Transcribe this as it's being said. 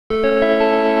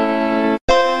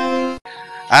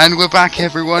And we're back,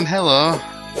 everyone. Hello.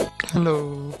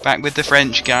 Hello. Back with the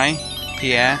French guy,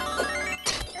 Pierre.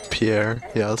 Pierre,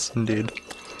 yes, indeed.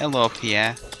 Hello,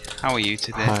 Pierre. How are you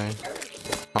today?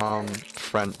 Hi.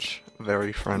 French.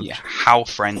 Very French. Yeah, how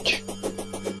French?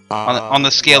 On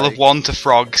the scale of 1 to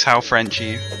frogs, how French are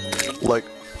you? Like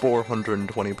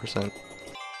 420%.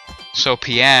 So,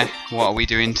 Pierre, what are we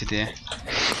doing today?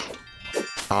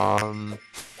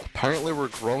 Apparently we're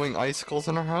growing icicles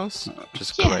in our house, which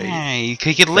is great. Yeah, you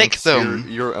could lick Thanks them.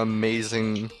 Your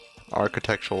amazing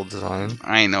architectural design.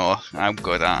 I know, I'm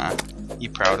good at it.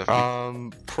 You proud of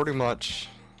me? Pretty much.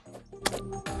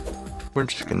 We're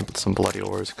just gonna get some bloody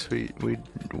ores because we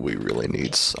really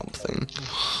need something.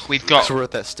 We've got. So we're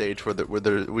at that stage where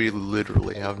we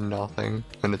literally have nothing,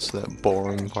 and it's that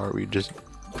boring part where you just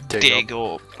dig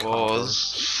up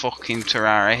ores. Fucking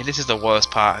Terraria. This is the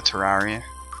worst part of Terraria.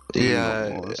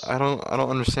 Yeah, I don't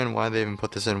understand why they even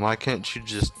put this in. Why can't you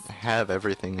just have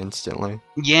everything instantly?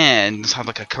 Yeah, and just have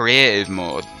like a creative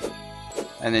mode,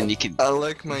 and then you can. I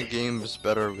like my games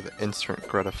better with instant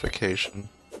gratification.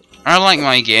 I like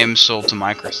my games sold to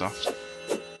Microsoft.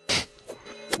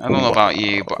 I don't know about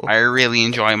you, but I really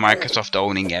enjoy Microsoft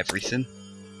owning everything,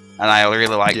 and I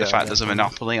really like the fact there's a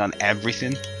monopoly on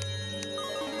everything.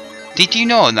 Did you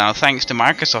know now, thanks to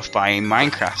Microsoft buying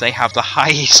Minecraft, they have the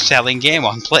highest selling game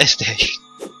on PlayStation?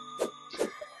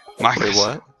 Wait,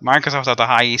 what? Microsoft have the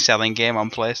highest selling game on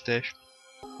PlayStation.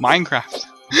 Minecraft.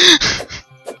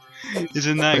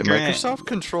 Isn't that great? Microsoft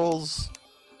controls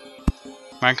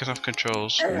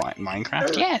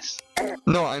Minecraft? Yes.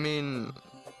 No, I mean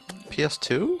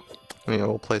PS2? I mean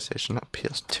old PlayStation, not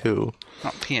PS2.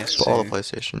 Not PS2. So all the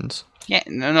PlayStations. Yeah,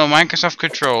 no, Microsoft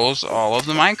controls all of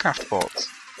the Minecraft ports.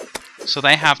 So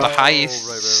they have the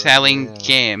highest selling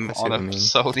game on a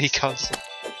Sony console.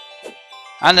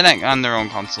 And their own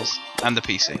consoles. And the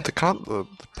PC. The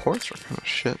ports are kind of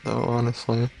shit though,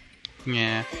 honestly.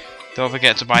 Yeah. Don't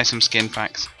forget to buy some skin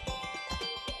packs.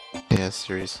 Yeah,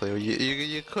 seriously.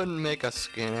 You couldn't make a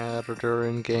skin editor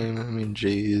in game. I mean,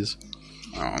 jeez.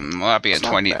 Well, that'd be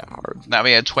that'd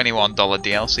be a $21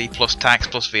 DLC plus tax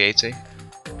plus VAT.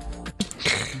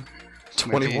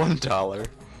 $21.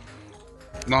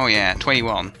 Oh yeah,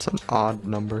 21. It's an odd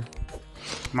number.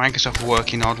 Microsoft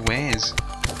work in odd ways.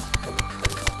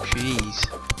 Jeez.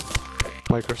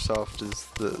 Microsoft is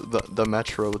the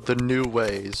metro, the new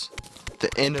ways, the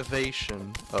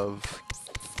innovation of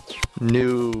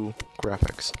new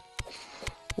graphics.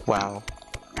 Wow.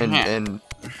 And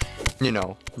you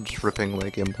know, just ripping away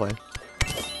gameplay.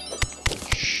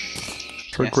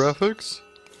 For graphics?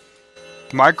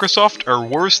 Microsoft are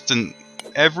worse than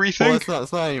everything? Well,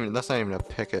 that's not even a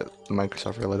pick at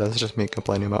Microsoft really. That's just me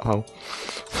complaining about how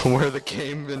where the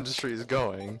game industry is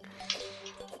going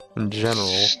in general.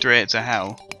 Straight to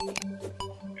hell.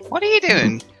 What are you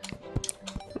doing?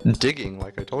 Digging,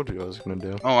 like I told you I was gonna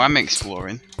do. Oh, I'm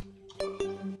exploring.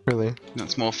 Really?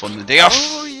 That's more fun than dig.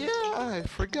 Oh yeah, I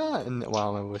forgot.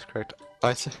 Wow, my voice cracked.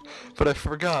 But I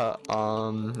forgot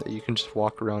that you can just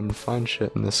walk around and find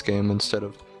shit in this game instead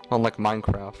of unlike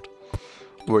Minecraft,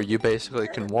 where you basically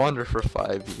can wander for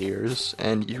 5 years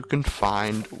and you can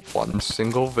find one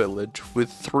single village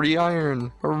with 3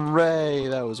 iron. Hooray!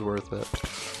 That was worth it.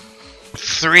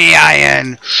 3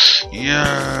 iron!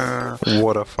 Yeah!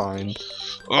 What a find.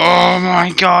 Oh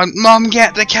my god! Mum,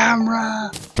 get the camera!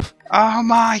 Oh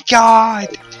my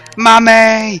god!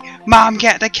 Mummy! Mum,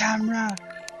 get the camera!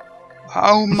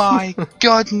 Oh my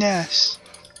goodness!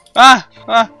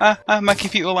 My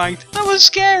computer lagged. That was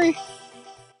scary!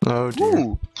 Oh dear.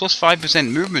 Ooh, plus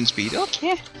 5% movement speed,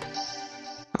 okay.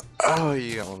 Oh,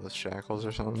 you got one of those shackles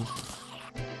or something.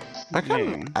 I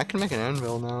can make an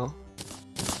anvil now.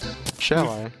 Shall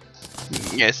I?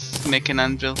 Yes, make an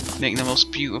anvil. Make the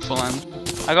most beautiful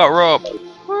anvil. I got rope.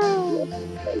 Woo.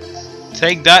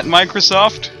 Take that,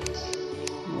 Microsoft. I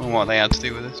don't know what they had to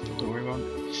do with this, but don't worry about it.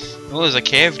 Oh, there's a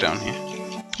cave down here.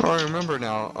 Oh, I remember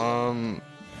now.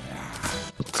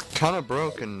 It's kind of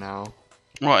broken now.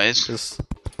 What is? Just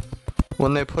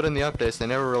when they put in the updates, they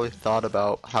never really thought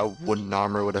about how wooden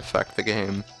armor would affect the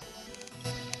game.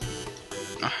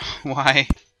 Why?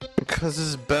 Because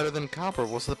it's better than copper.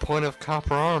 What's the point of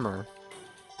copper armor?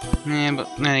 Yeah,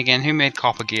 but then again, who made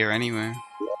copper gear anyway?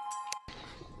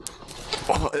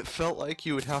 Well, it felt like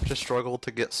you would have to struggle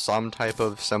to get some type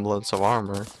of semblance of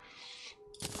armor.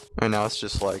 And now it's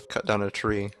just like cut down a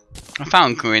tree. I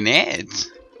found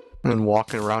grenades. And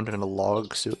walking around in a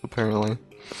log suit, apparently.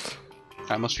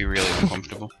 That must be really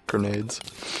uncomfortable. Grenades.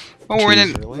 Oh,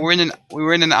 Jeez,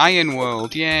 we're in an iron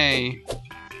world, yay!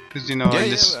 Because you know,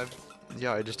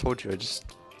 yeah, I just told you, I just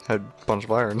had a bunch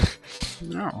of iron.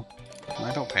 No,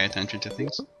 I don't pay attention to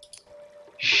things.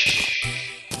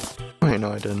 Wait,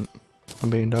 no, I didn't. I'm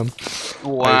being dumb.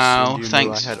 Wow, I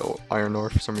thanks. I had iron ore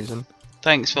for some reason.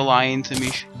 Thanks for lying to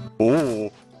me.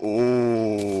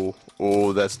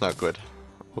 Oh, that's not good.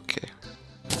 Okay.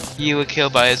 You were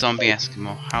killed by a zombie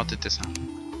Eskimo. How did this happen?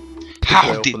 I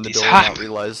How did opened the this door not happen?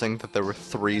 realizing that there were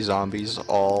 3 zombies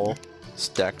all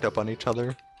stacked up on each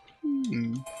other.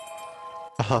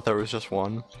 I thought there was just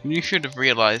one. You should have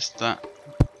realized that.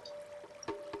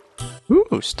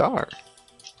 Ooh, star.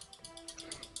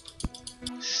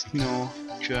 Snow,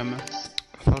 German.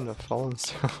 I found a fallen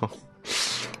star.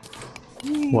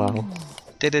 Wow.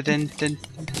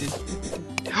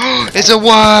 It's a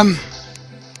worm!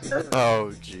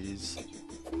 Oh, jeez.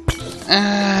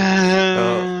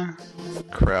 Uh,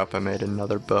 Crap, I made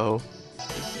another bow.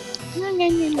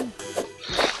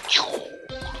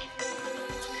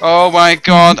 Oh my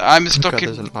god, I'm stuck God,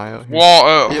 there's in an eye out here.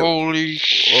 water, Yep. holy Oh,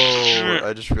 shit.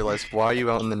 I just realized, why are you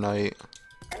out in the night?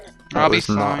 I'll That be was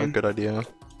not a fine. good idea.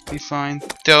 Be fine.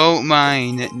 Don't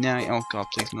mind at night. Oh god,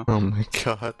 please no. Oh my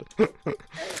god.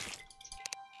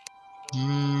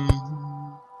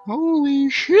 Holy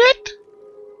shit!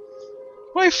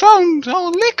 I found a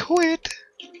liquid!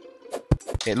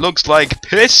 It looks like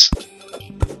piss!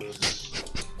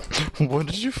 What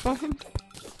did you find?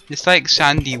 It's like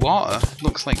sandy water.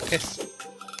 Looks like piss.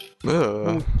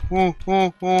 Ugh.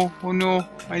 Oh no.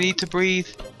 I need to breathe.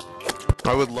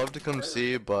 I would love to come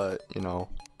see, but, you know,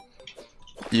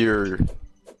 you're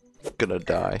gonna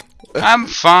die. I'm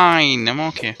fine. I'm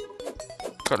okay.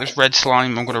 Got this red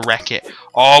slime. I'm gonna wreck it.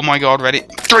 Oh my god, ready?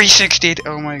 360'd!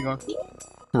 Oh my god.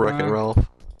 Wreck-It Ralph.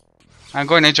 I'm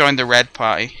going to join the red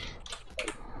party.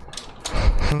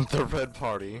 The red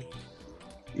party.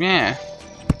 Yeah.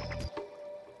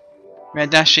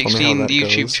 Red-16, the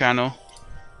YouTube goes. channel.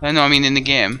 No, I mean in the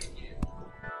game.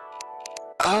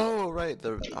 Oh, right.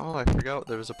 Oh, I forgot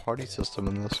there was a party system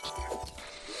in this.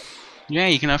 Yeah,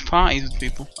 you can have parties with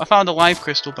people. I found a live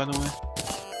crystal, by the way.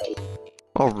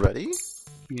 Already?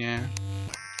 Yeah.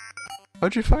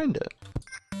 How'd you find it?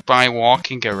 By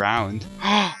walking around.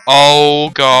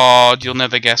 Oh god, you'll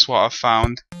never guess what I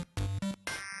found.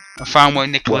 I found where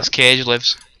Nicolas Cage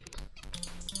lives.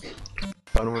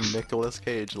 Found where Nicolas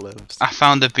Cage lives. I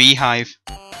found a beehive.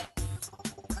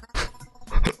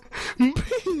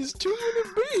 Bees! Too many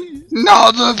bees!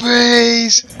 Not the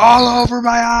bees! All over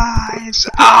my eyes!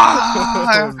 Oh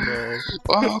Ah! no.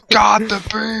 Oh god, the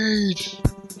bees!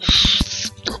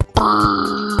 The bees!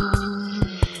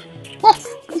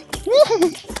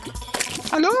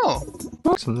 Hello!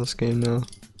 What's in this game now?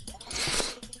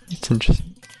 It's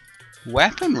interesting.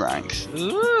 Weapon ranks.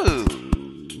 Ooh.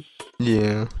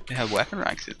 Yeah. They have weapon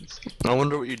ranks in this. I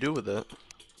wonder what you do with it.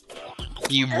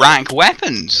 You rank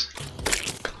weapons.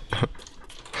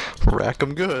 Rack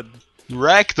them good.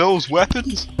 Rack those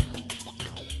weapons.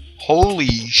 Holy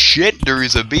shit, there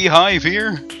is a beehive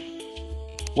here.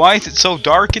 Why is it so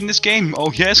dark in this game?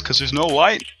 Oh yes, because there's no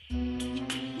light. Didn't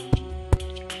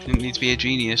need to be a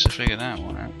genius to figure that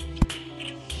one out.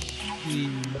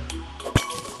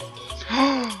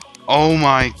 Oh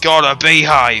my god, a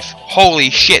beehive! Holy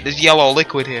shit, there's yellow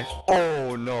liquid here.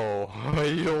 Oh no.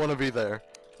 You don't want to be there.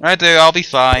 Right there, I'll be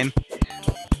fine.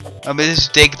 I'll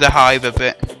just dig the hive a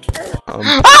bit.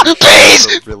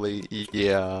 Bees! Really?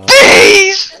 Yeah.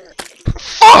 Bees!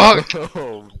 Fuck!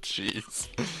 Oh jeez.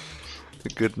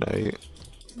 Good night.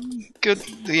 Good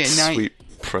night. Sweet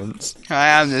prince. I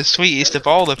am the sweetest of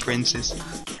all the princes.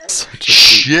 Such a sweet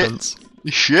Shit! prince.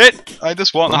 Shit! I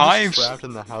just want I'm hives. just trapped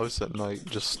in the house at night,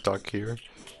 just stuck here.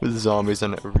 With zombies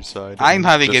on every side. I'm and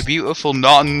having a just- beautiful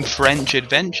non-French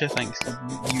adventure thanks to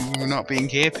you not being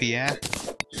here, Pierre.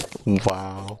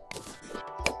 Wow.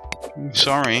 I'm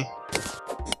sorry.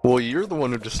 Well, you're the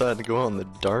one who decided to go out in the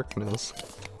darkness.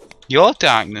 Your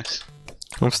darkness.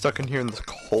 I'm stuck in here in this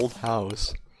cold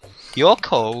house. You're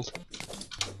cold.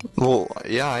 Well,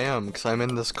 yeah, I am, because I'm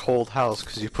in this cold house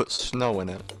because you put snow in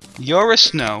it. You're a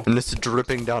snow. And it's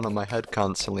dripping down on my head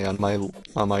constantly, on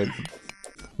my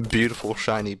beautiful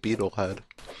shiny beetle head.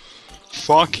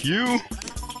 Fuck you.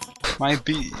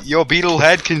 Your beetle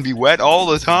head can be wet all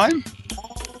the time?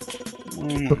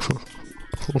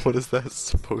 What is that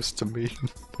supposed to mean?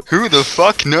 Who the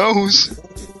fuck knows?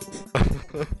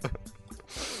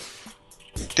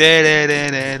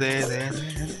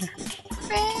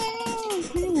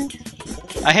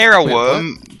 I hear a Wait,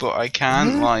 worm, but I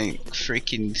can't like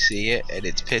freaking see it, and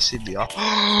it's pissing me off.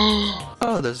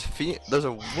 Oh, there's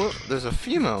a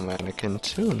female mannequin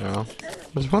too now. I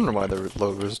was wondering why there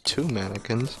was 2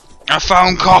 mannequins. I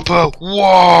found copper!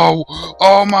 Whoa!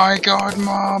 Oh my god,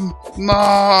 mom!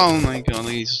 Mom! Oh my god,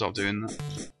 I need to stop doing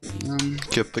that.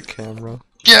 Get the camera.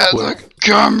 Get the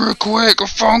camera quick, a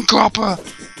phone copper!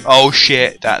 Oh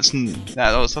shit, I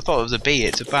thought it was a bee,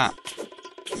 it's a bat.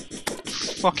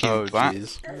 Fucking bat.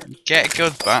 Jeez. Get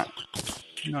good, bat.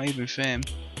 Not even fame.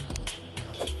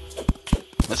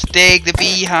 Let's dig the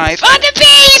beehive. Oh, the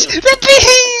bees! The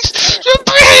bees! The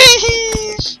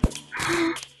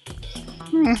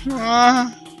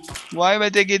bees! Why am I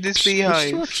digging this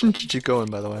beehive? Which direction did you go in,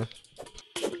 by the way?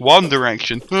 One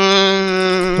direction.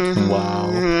 Wow.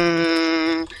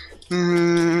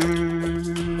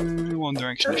 One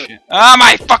direction of shit. Oh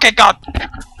my fucking god!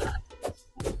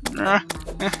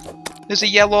 There's a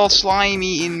yellow slime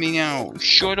eating me now.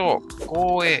 Shut up. Go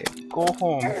away. Go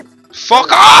home.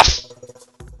 Fuck off!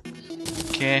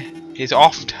 Okay. His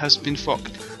off has been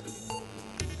fucked.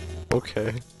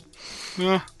 Okay.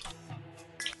 Ooh,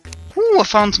 I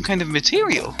found some kind of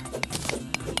material.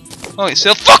 Oh, it's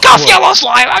still fuck off, yellow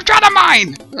slime! I'm trying to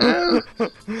mine!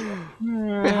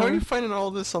 Wait, how are you finding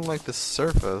all this on like the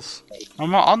surface? I'm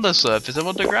not on the surface, I'm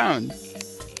underground.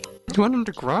 You went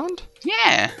underground?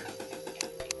 Yeah.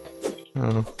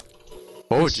 Oh.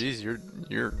 Oh jeez,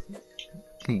 you're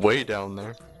way down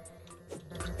there.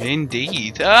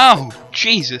 Indeed. Oh,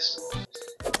 Jesus.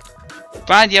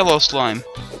 Bad yellow slime.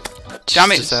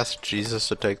 Damn it. Just ask Jesus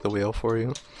to take the wheel for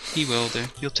you. He will do.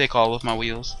 He'll take all of my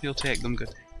wheels. He'll take them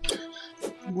good.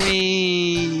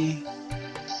 Whee!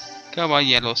 Come on,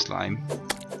 yellow slime.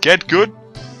 Get good!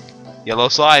 Yellow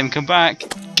slime, come back!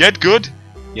 Get good!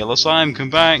 Yellow slime, come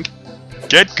back!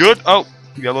 Get good! Oh!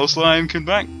 Yellow slime, come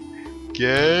back!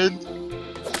 Get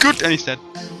good! And he's dead.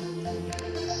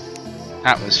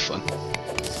 That was fun.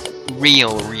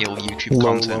 Real YouTube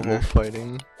Low content. level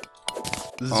fighting.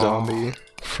 Zombie.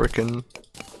 Frickin'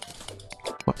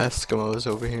 Eskimos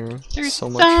over here. There's so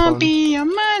much zombie on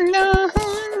my lawn.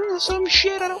 Some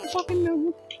shit I don't fucking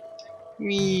know.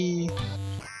 Wee.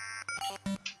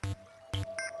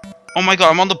 Oh my god,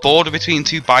 I'm on the border between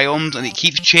two biomes and it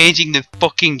keeps changing the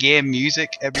fucking game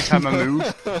music every time I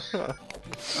move. fun.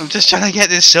 I'm just trying to get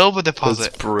this silver deposit.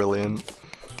 That's brilliant.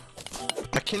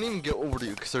 I can't even get over to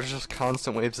you because there's just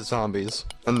constant waves of zombies,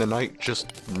 and the night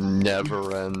just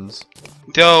never ends.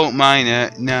 Don't mind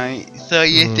at night, so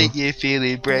you think you're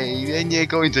feeling brave, and you're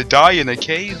going to die in a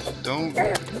cave. Don't.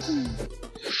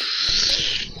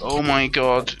 Oh my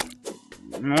god.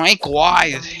 Mike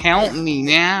Wise, help me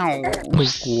now. My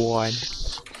god.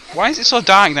 Why is it so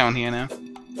dark down here now?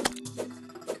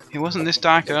 It wasn't this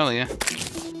dark earlier.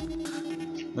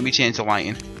 Let me change the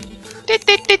lighting.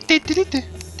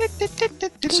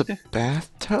 It's a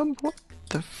bathtub? What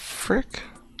the frick?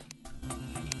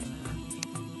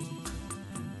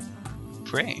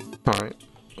 Pray. Alright,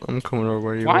 I'm coming over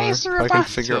where you Why are. is there a I can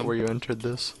figure out bathtub? where you entered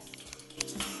this.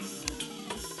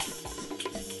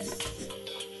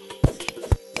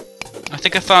 I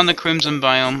think I found the crimson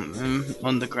biome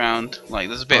underground. Like,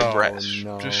 there's a bit of red.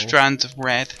 No. Just strands of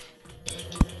red.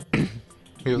 You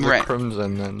have Red. the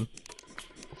crimson then.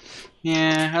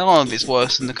 Yeah, I don't know if it's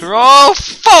worse than the Oh,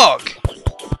 fuck!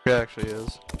 It actually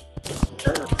is.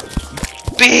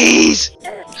 Bees!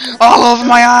 All over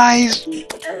my eyes!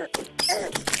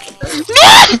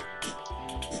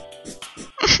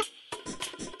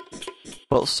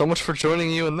 Well, so much for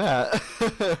joining you in that.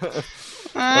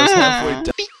 I was halfway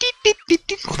done.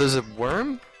 Oh, there's a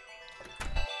worm?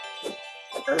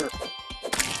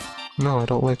 No, I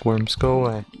don't like worms. Go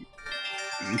away.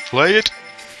 Play it.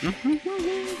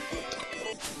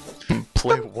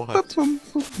 Play what?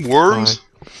 Worms?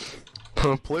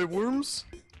 Play worms?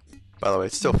 By the way,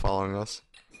 it's still following us.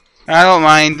 I don't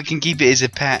mind, we can keep it as a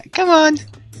pet. Come on!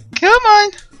 Come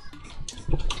on!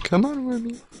 Come on,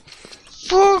 wormy.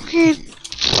 Fuck it!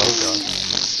 Oh god.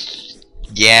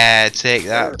 Yeah, take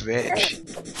that, bitch.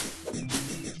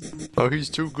 Oh, he's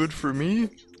too good for me?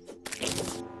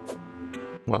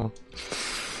 Wow.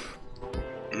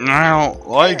 I don't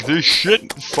like this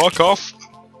shit. Fuck off.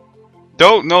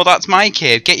 Don't, no, that's my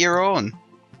cave. Get your own.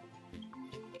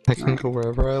 I can go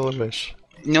wherever I wish.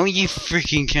 No, you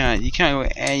freaking can't. You can't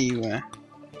go anywhere.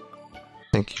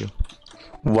 Thank you.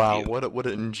 Wow, what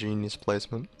an ingenious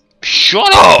placement.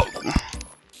 Shut up!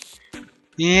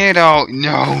 You don't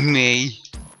know me.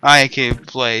 I can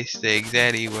place things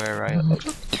anywhere I like.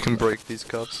 You can break these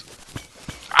cups.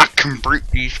 I can break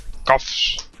these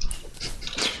cuffs.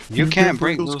 You can't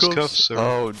break those cuffs, sir.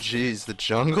 Oh jeez, the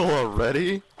jungle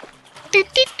already?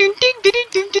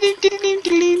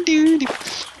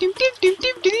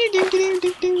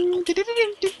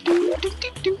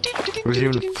 There's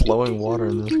even flowing water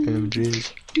in this game,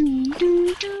 jeez.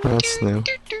 That's new.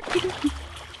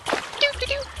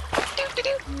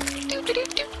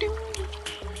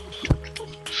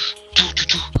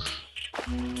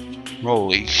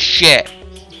 Holy shit.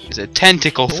 It's a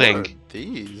tentacle What thing. are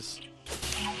these?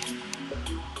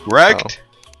 Wrecked?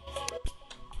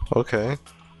 Oh. Okay.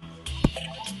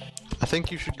 I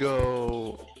think you should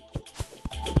go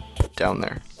down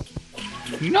there.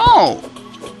 No!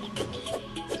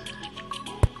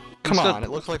 Come on,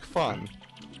 it looks like fun.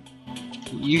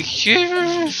 You should.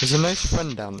 There's a nice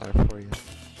friend down there for you.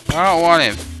 I don't want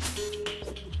him.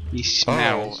 He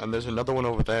smells. Oh, and there's another one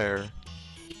over there.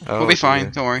 We'll be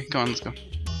fine. Don't worry. Go on, let's go.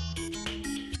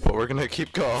 But we're gonna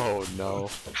keep going. Oh no.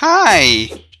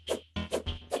 Hi!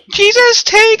 Jesus,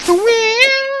 take the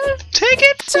wheel! Take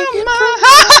it from my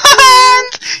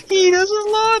hand! He does a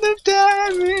lot of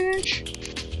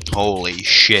damage! Holy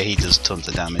shit, he does tons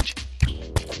of damage.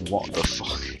 What the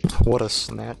fuck? What a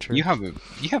snatcher. You have...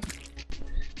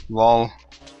 Lol.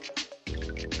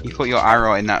 You put your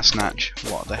arrow in that snatch.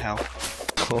 What the hell?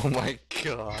 Oh my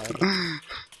god.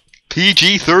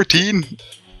 PG-13!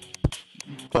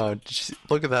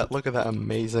 Look at that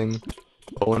amazing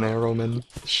bow and arrowman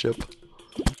ship.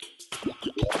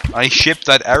 I shipped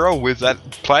that arrow with that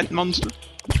plant monster.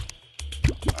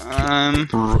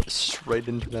 Straight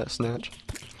into that snatch.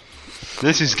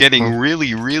 This is getting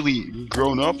really, really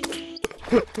grown up.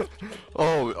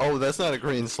 Oh, that's not a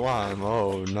green slime.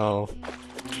 Oh no.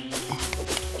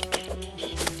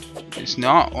 It's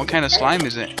not? What kind of slime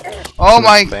is it? Oh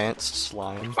my... Advanced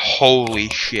slime. Holy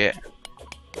shit.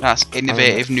 That's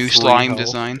innovative new slime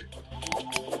design.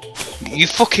 You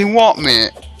fucking what,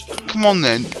 mate? Come on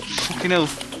then. Fucking hell.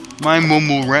 My mum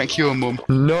will wreck your mum.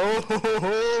 No!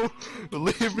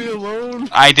 Leave me alone!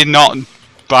 I did not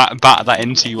bat that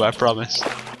into you, I promise.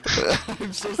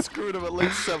 I'm so screwed, I'm at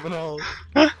like 7 health.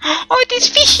 Oh,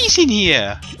 there's fishies in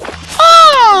here!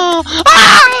 Oh!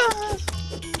 Ah!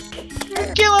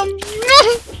 Kill him!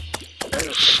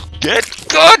 Get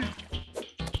good!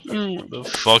 What the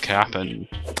fuck happened?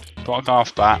 Fuck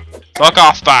off, bat. Fuck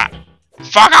off, bat!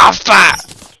 Fuck off,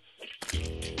 bat!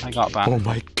 I got bat. Oh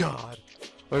my god.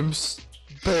 I'm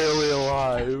barely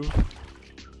alive.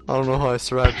 I don't know how I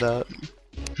survived that.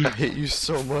 I hate you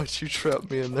so much, you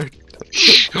trapped me in there.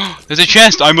 There's a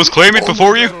chest! I must claim it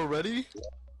before you! Already?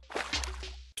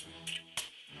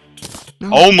 No.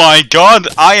 Oh my god!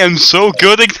 I am so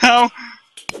good at now!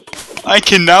 I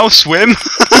can now swim!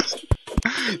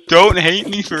 Don't hate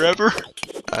me forever!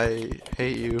 I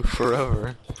hate you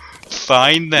forever.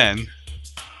 Fine then.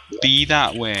 Be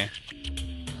that way.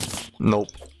 Nope.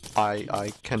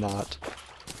 I cannot.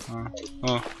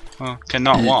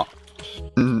 Cannot what?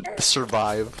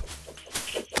 Survive.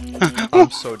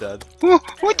 I'm so dead.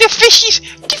 What the fishies?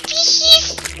 The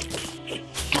fishies!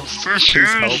 The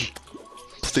fishies!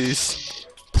 Please.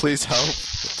 Please help.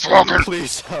 Fucking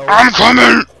Please help. I'm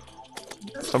coming!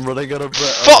 I'm running out of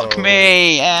breath. Fuck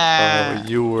me! Oh,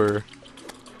 you were...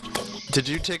 Did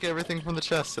you take everything from the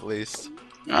chest at least?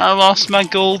 I lost my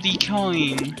goldy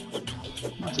coin.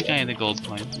 I think I had a gold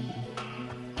coin.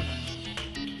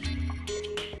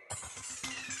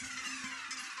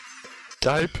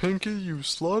 Die, Pinky, you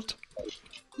slut!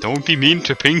 Don't be mean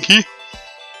to Pinky.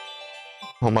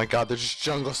 Oh my god, there's just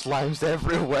jungle slimes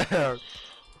everywhere!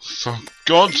 For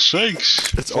God's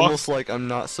sakes! It's almost like I'm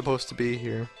not supposed to be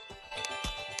here.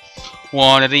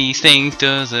 One of these things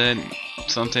doesn't...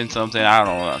 Something, I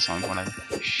don't know that song, whatever.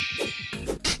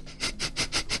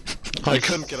 I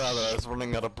couldn't get out of it, I was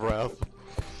running out of breath.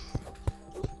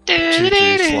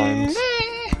 GG slimes.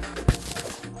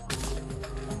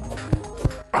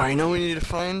 I know we need to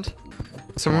find.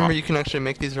 So remember, you can actually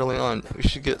make these early on. We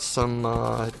should get some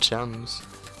gems.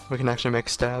 We can actually make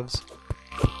stabs.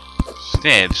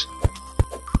 Stabs?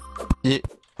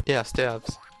 Yeah,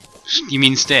 stabs. You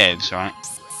mean stabs, right?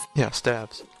 Yeah,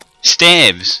 stabs.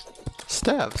 Stabs?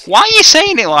 Stabs. Why are you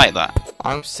saying it like that?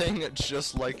 I'm saying it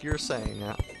just like you're saying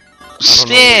it.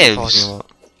 Stabs!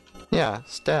 Yeah,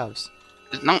 stabs.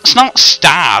 No, it's not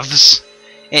stabs.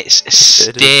 It's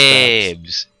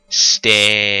stabs.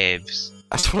 Stabs.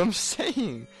 That's what I'm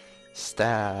saying.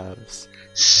 Stabs.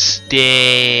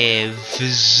 Stabs.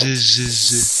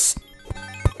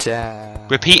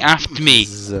 Stabs. Repeat after me.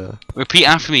 Repeat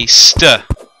after me. St.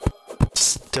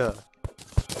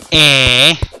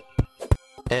 Eh.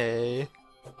 A.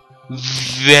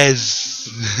 Vez.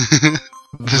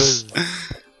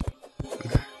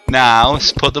 Now,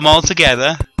 let's put them all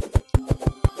together.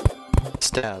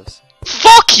 Stabs.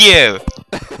 Fuck you!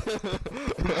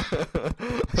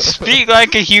 Speak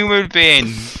like a human being.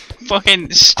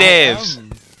 Fucking stabs.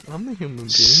 I'm a human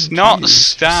being. Not Jeez,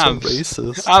 stabs. so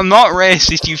racist. I'm not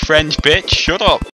racist, you French bitch. Shut up.